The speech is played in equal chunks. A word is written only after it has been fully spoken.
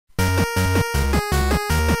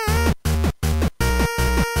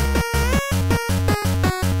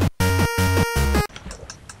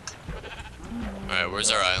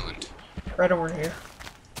right over here.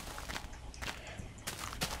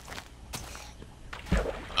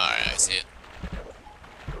 Alright, I see it.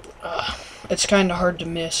 It's kind of hard to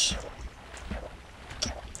miss.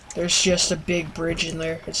 There's just a big bridge in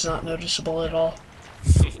there. It's not noticeable at all.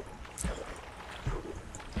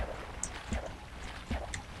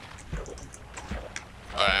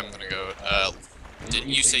 Alright, I'm gonna go. Didn't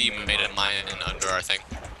you say you made a mine in under our thing?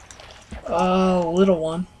 Little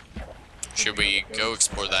one. Should we go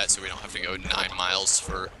explore that so we don't have to go 9 miles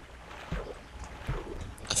for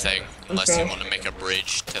a thing? Unless Okay. you want to make a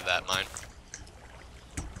bridge to that mine.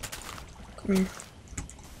 Come here.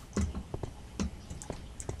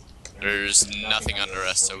 There's nothing under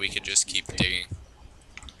us, so we could just keep digging.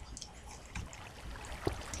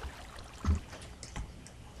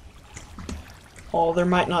 Oh, there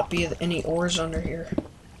might not be any ores under here.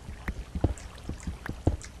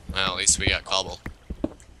 Well, at least we got cobble.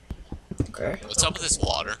 Okay. What's up with this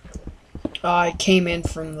water? I came in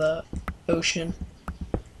from the ocean.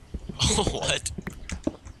 Oh, what?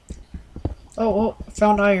 Oh,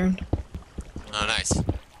 found iron. Oh, nice.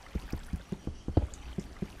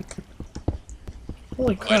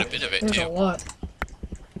 Holy Quite crap, a bit of it, there's too. a lot.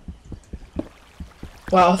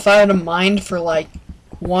 Wow, if I had a mind for like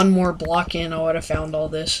one more block in, I would have found all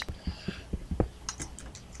this.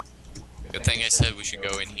 Good thing I said we should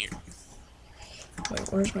go in here. Wait,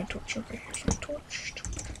 where's my torch? Okay, here's my torch.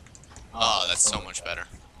 Oh, that's so much better.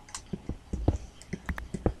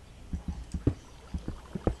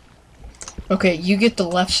 Okay, you get the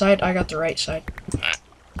left side, I got the right side. Alright.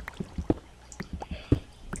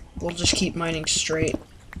 We'll just keep mining straight.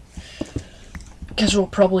 Because we'll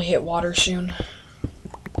probably hit water soon.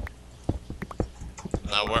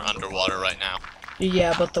 No, we're underwater right now.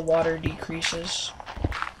 Yeah, but the water decreases.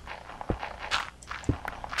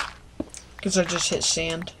 Because I just hit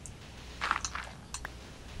sand.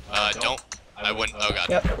 Don't. I wouldn't. Oh, God.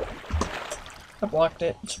 Yep. I blocked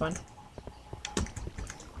it. It's fine.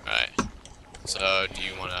 Alright. So, do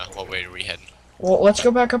you wanna. What way are we heading? Well, let's go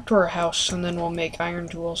back up to our house, and then we'll make iron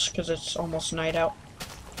tools, because it's almost night out.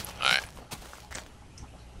 Alright.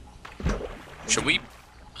 Should we.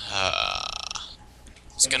 I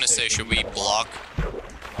was gonna say, should we block.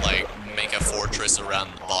 Like, make a fortress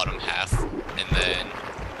around the bottom half, and then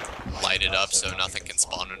light it up so nothing can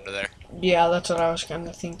spawn under there? Yeah, that's what I was kind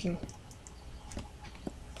of thinking.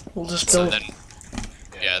 We'll just So go... then.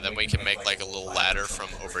 Yeah, then we can make like a little ladder from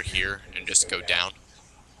over here and just go down.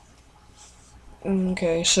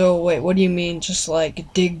 Okay, so wait, what do you mean? Just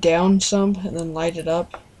like dig down some and then light it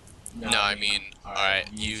up? No, I mean,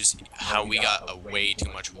 alright, use how we got way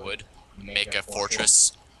too much wood. Make a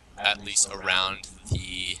fortress at least around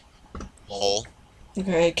the hole.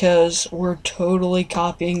 Okay, because we're totally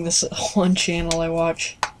copying this one channel I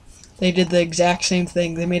watch. They did the exact same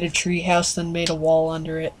thing. They made a tree house, then made a wall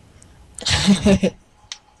under it.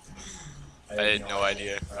 I had no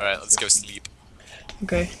idea. Alright, let's go sleep.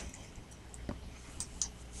 Okay.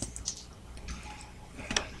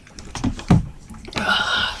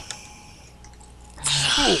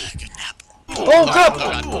 Good nap. Oh crap! Oh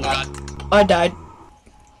god, oh god. I died.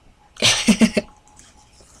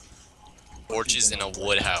 Torches in a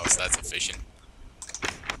wood house, that's efficient.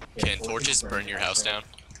 Can torches burn your house down?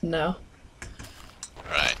 No.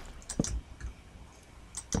 Alright.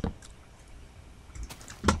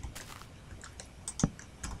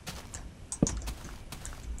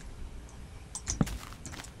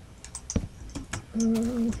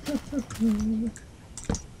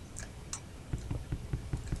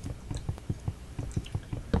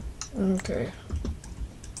 Okay.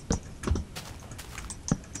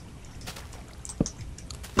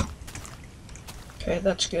 Okay,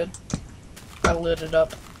 that's good. I lit it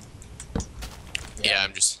up. Yeah,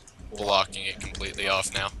 I'm just blocking it completely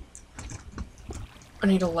off now. I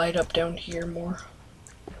need to light up down here more.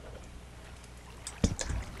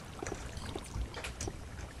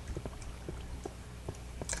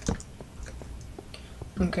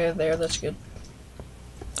 Okay, there, that's good.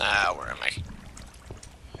 Ah, where am I?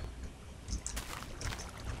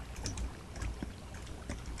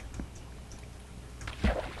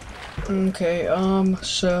 Okay,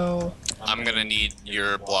 so... I'm gonna need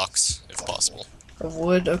your blocks, if possible. Of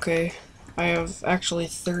wood, okay. I have actually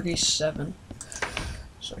 37.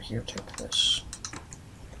 So here, take this.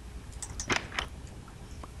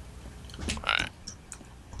 Alright.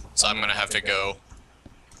 So I'm gonna have to go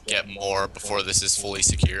get more before this is fully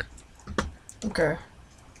secure. Okay.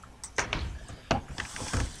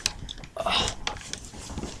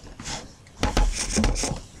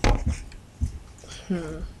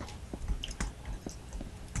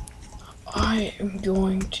 I am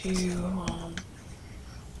going to,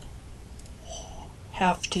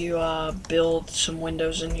 have to build some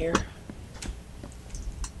windows in here.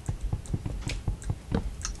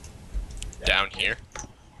 Down here?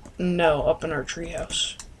 No, up in our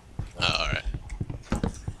treehouse. Oh, alright.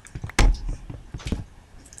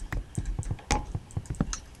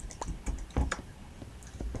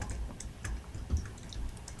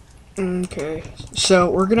 Okay, so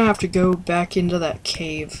we're gonna have to go back into that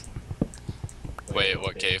cave. Wait,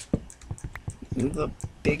 what cave? The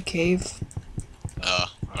big cave.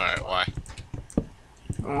 Alright,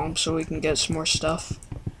 why? So we can get some more stuff.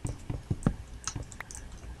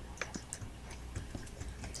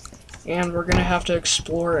 And we're gonna have to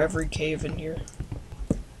explore every cave in here.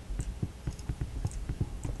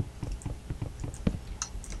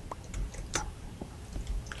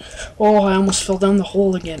 Oh, I almost fell down the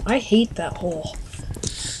hole again. I hate that hole.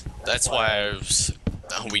 That's why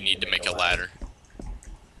we need to make a ladder.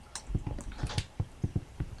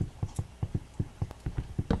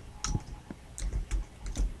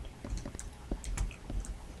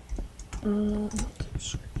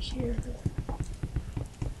 This right here.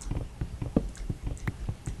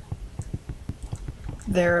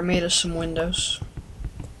 There, I made us some windows.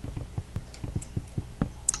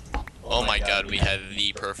 Oh my god, we have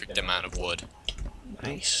the perfect amount of wood.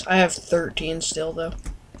 Nice. I have 13 still, though.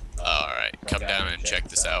 Alright, come down and check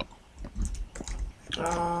this out.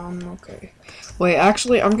 Okay. Wait,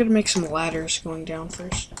 actually, I'm gonna make some ladders going down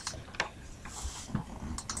first.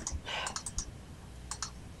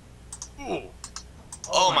 Ooh.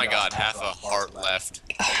 Oh my god, half a heart left.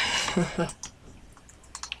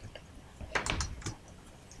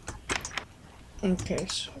 Okay,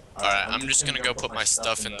 so... Alright, I'm just gonna go put my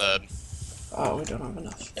stuff in the Oh, we don't have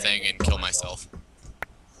enough. thing and kill myself.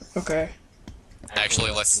 Okay.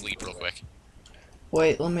 Actually, let's sleep real quick.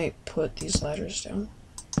 Wait, let me put these ladders down.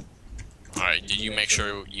 Alright, did you make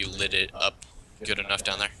sure you lit it up good enough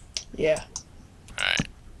down there? Yeah. Alright.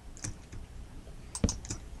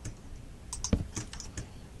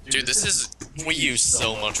 Dude, this is... we use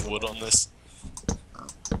so much wood on this.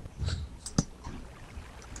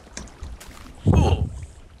 Ooh.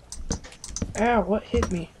 Ow, what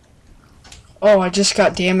hit me? Oh, I just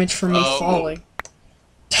got damage from me falling.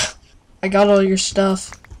 I got all your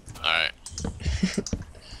stuff. Alright.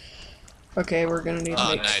 Okay, we're gonna need to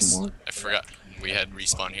make nice. some more. I forgot we had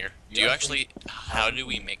respawn here. Do you actually... how do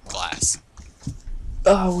we make glass?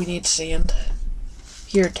 Oh, we need sand.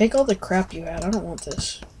 Here, take all the crap you had. I don't want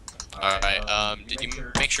this. Alright, did you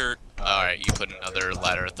make sure... alright, you put another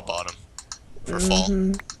ladder at the bottom for fall.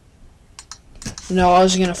 No, I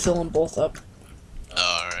was gonna fill them both up.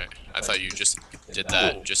 Oh, alright. I thought you just did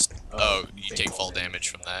that. Just... oh, you take fall damage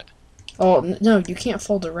from that. Oh, no, you can't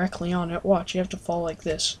fall directly on it. Watch, you have to fall like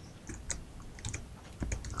this.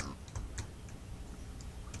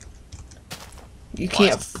 You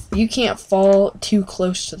can't fall too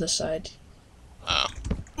close to the side. Oh.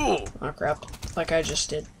 Ooh. Oh crap. Like I just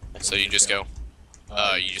did. So you just go...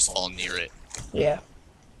 you just fall near it. Yeah.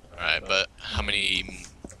 Alright, but how many...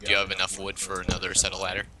 do you have enough wood for another set of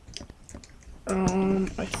ladder?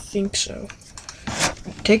 I think so.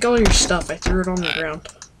 Take all your stuff. I threw it on the ground.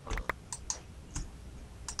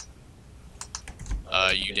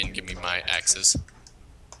 You didn't give me my axes.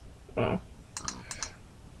 Oh.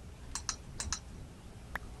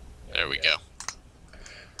 There we go.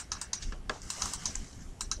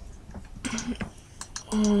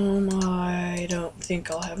 I don't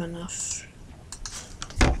think I'll have enough.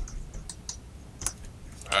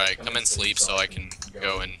 Alright, come and sleep so I can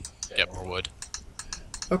go and get more wood.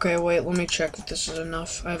 Okay, wait, let me check if this is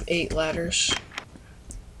enough. I have 8 ladders.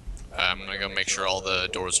 I'm gonna go make sure all the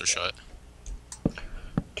doors are shut.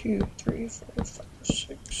 2, 3, 4, 5,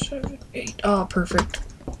 6, 7, 8. Oh, perfect.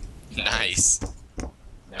 Nice.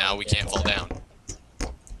 Now we can't fall down.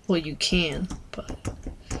 Well, you can, but...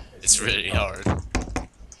 It's really hard.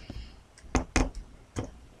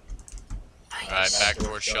 Alright, back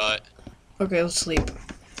door shut. Okay, let's sleep.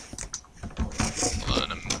 Hold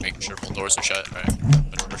on, I'm making sure both doors are shut.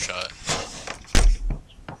 Alright, door shut.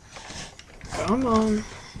 Come on.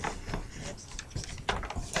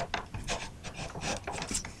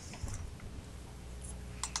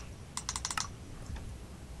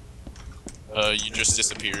 You just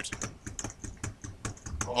disappeared.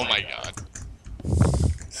 Oh my god.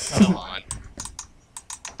 Come on.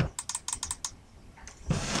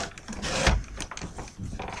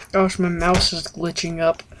 Gosh, my mouse is glitching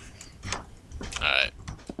up. Alright.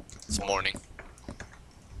 It's morning.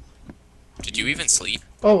 Did you even sleep?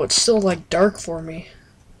 Oh, it's still, like, dark for me.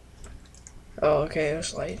 Oh, okay, it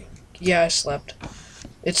was light. Yeah, I slept.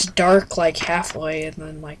 It's dark, like, halfway, and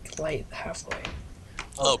then, like, light halfway.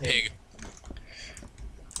 Oh, pig.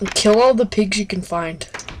 Kill all the pigs you can find.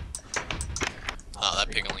 Oh, that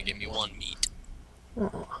pig only gave me 1 meat.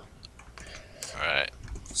 Oh. Alright.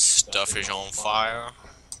 Stuff is on fire.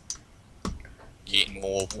 Getting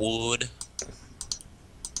more wood.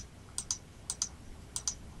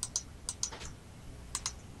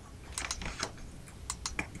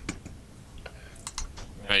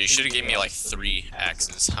 You should have gave me like 3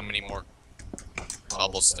 axes. How many more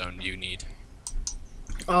cobblestone do you need?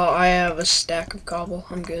 Oh, I have a stack of cobble.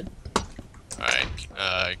 I'm good.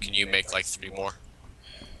 Alright, can you make like 3 more?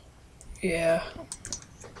 Yeah.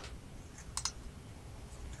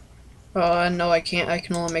 No, I can't. I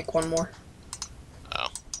can only make 1 more. Oh.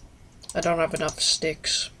 I don't have enough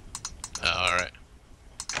sticks. Oh, alright.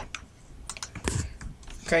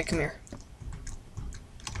 Okay, come here.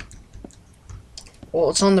 Well,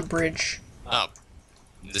 it's on the bridge. Oh.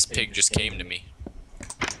 This pig just came to me.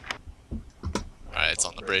 Alright, it's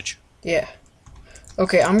on the bridge. Yeah.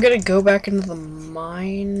 Okay, I'm gonna go back into the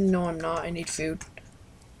mine. No, I'm not. I need food.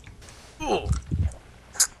 Ooh.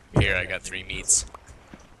 Here, I got 3 meats.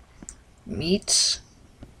 Meats?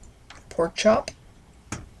 Pork chop?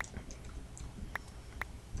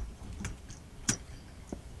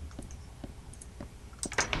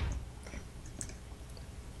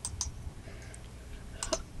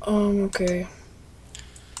 Okay.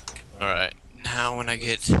 Alright, now when I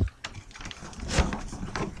get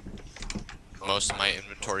most of my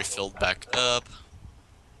inventory filled back up.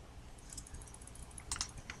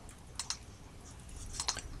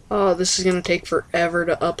 Oh, this is gonna take forever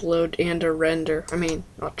to upload and to render. I mean,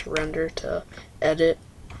 not to render, to edit.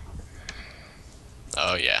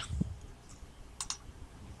 Oh yeah.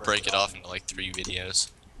 Break it off into like 3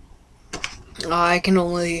 videos. I can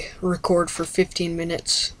only record for 15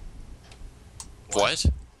 minutes. What?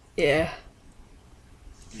 Yeah.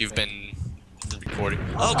 You've been recording?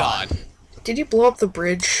 Oh god! Did you blow up the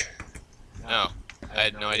bridge? No. I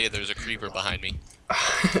had no idea there was a creeper behind me.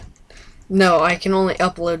 No, I can only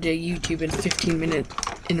upload to YouTube in 15-minute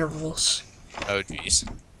intervals. Oh jeez.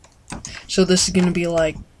 So this is gonna be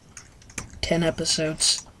like 10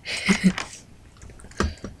 episodes.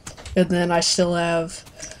 And then I still have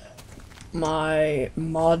my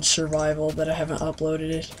mod survival that I haven't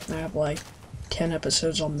uploaded it. I have like 10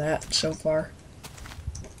 episodes on that so far.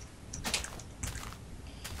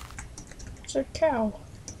 It's a cow.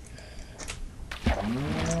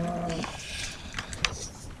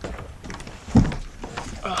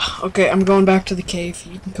 Okay, I'm going back to the cave.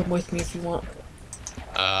 You can come with me if you want.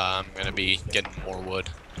 I'm gonna be getting more wood.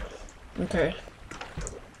 Okay.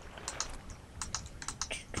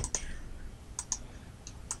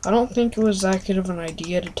 I don't think it was that good of an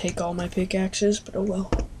idea to take all my pickaxes, but oh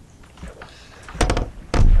well.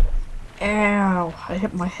 Ow, I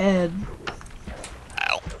hit my head.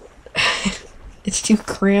 Ow. It's too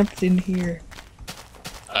cramped in here.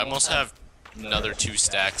 I almost have another 2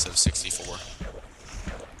 stacks of 64.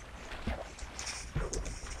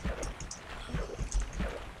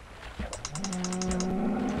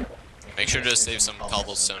 Make sure to save some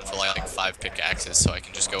cobblestone for like 5 pickaxes so I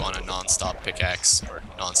can just go on a non-stop pickaxe or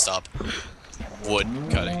non-stop wood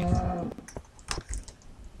cutting.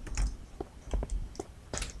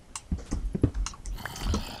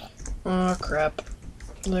 Oh crap.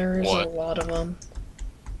 There is What? a lot of them.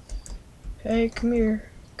 Hey, come here.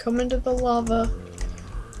 Come into the lava.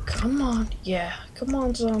 Come on. Yeah, come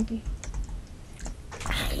on, zombie.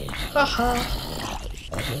 Haha.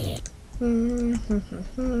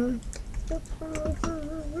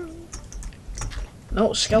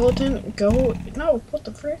 No, skeleton, go. No, what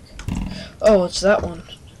the frick? Oh, it's that one.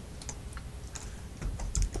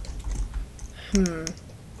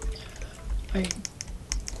 I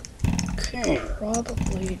could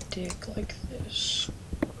probably dig like this.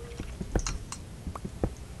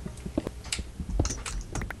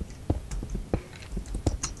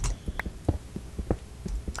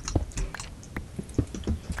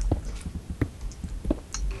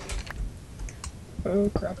 Oh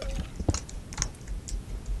crap.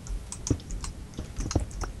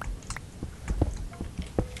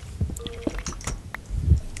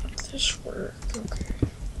 This work, okay.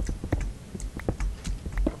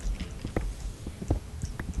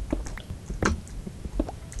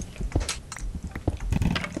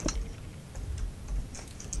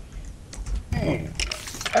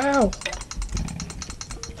 Ow!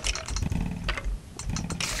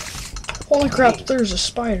 Holy crap, there's a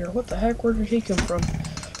spider. What the heck? Where did he come from?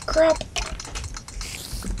 Crap!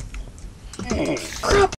 Crap!